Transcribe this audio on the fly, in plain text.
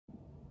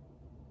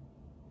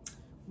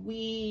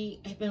We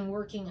have been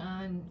working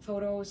on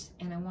photos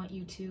and I want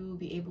you to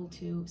be able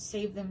to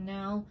save them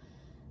now.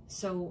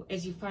 So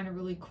as you find a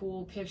really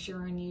cool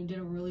picture and you did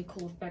a really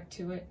cool effect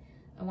to it,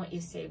 I want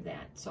you to save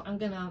that. So I'm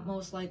gonna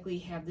most likely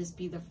have this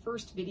be the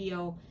first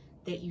video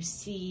that you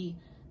see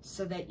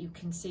so that you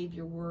can save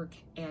your work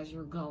as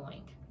you're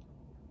going.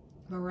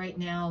 But right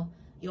now,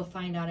 you'll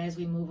find out as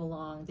we move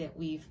along that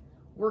we've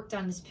worked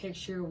on this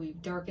picture,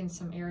 we've darkened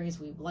some areas,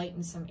 we've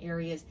lightened some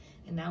areas,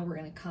 and now we're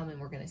gonna come and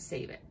we're gonna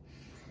save it.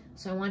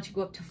 So I want you to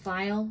go up to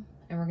File,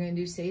 and we're gonna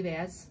do Save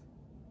As.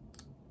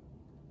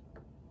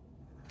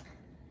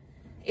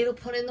 It'll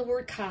put in the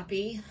word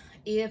copy.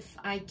 If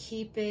I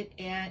keep it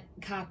at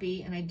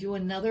copy and I do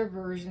another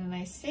version and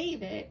I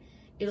save it,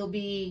 it'll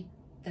be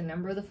the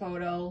number of the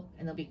photo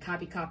and there'll be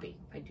copy, copy.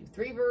 If I do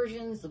 3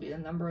 versions, there'll be the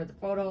number of the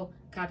photo,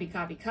 copy,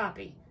 copy,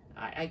 copy.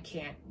 I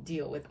can't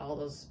deal with all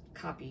those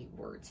copy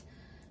words.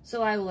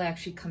 So I will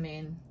actually come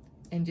in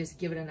and just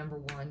give it a number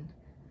 1.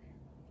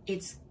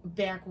 It's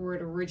back where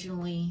it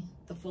originally,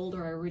 the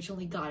folder I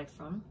originally got it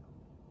from.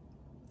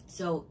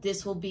 So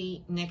this will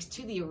be next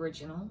to the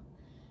original.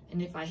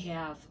 And if I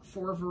have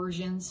 4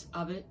 versions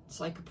of it,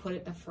 so I could put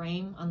it in a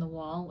frame on the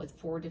wall with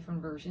 4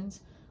 different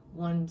versions,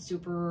 one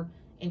super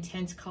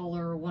intense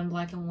color, one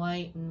black and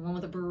white, and one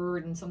with a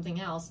bird and something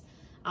else,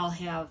 I'll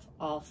have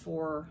all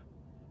 4,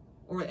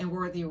 and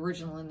we're the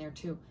original in there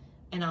too.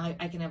 And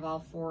I can have all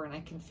 4 and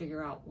I can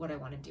figure out what I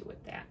want to do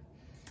with that.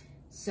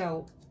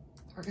 So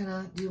we're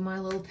gonna do my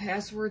little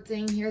password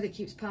thing here that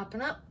keeps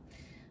popping up.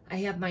 I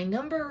have my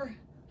number,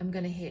 I'm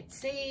gonna hit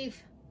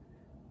save.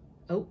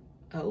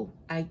 Oh,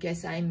 I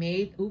guess I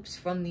made, oops,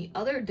 from the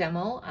other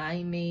demo,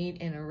 I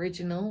made an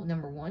original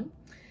number 1.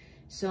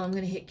 So I'm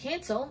gonna hit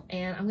cancel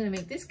and I'm gonna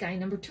make this guy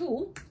number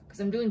 2 because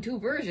I'm doing 2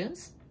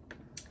 versions.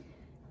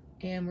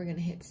 And we're gonna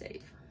hit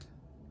save.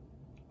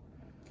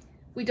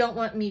 We don't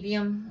want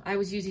medium. I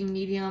was using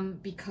medium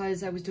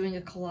because I was doing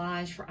a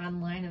collage for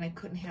online and I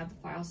couldn't have the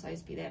file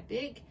size be that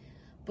big,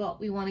 but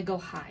we wanna go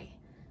high.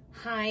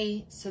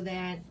 High so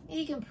that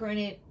you can print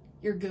it,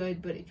 you're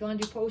good, but if you wanna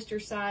do poster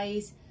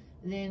size,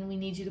 then we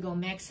need you to go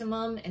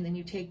maximum, and then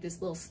you take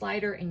this little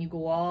slider and you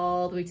go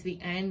all the way to the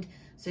end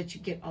so that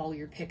you get all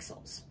your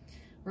pixels.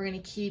 We're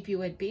gonna keep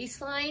you at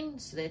baseline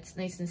so that's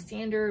nice and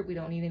standard. We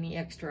don't need any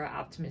extra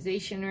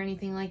optimization or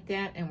anything like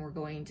that, and we're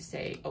going to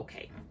say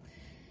okay.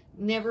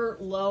 Never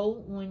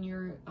low when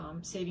you're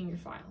saving your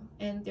file,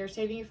 and they're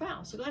saving your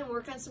file. So go ahead and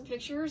work on some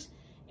pictures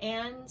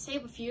and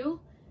save a few,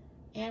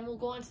 and we'll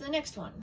go on to the next one.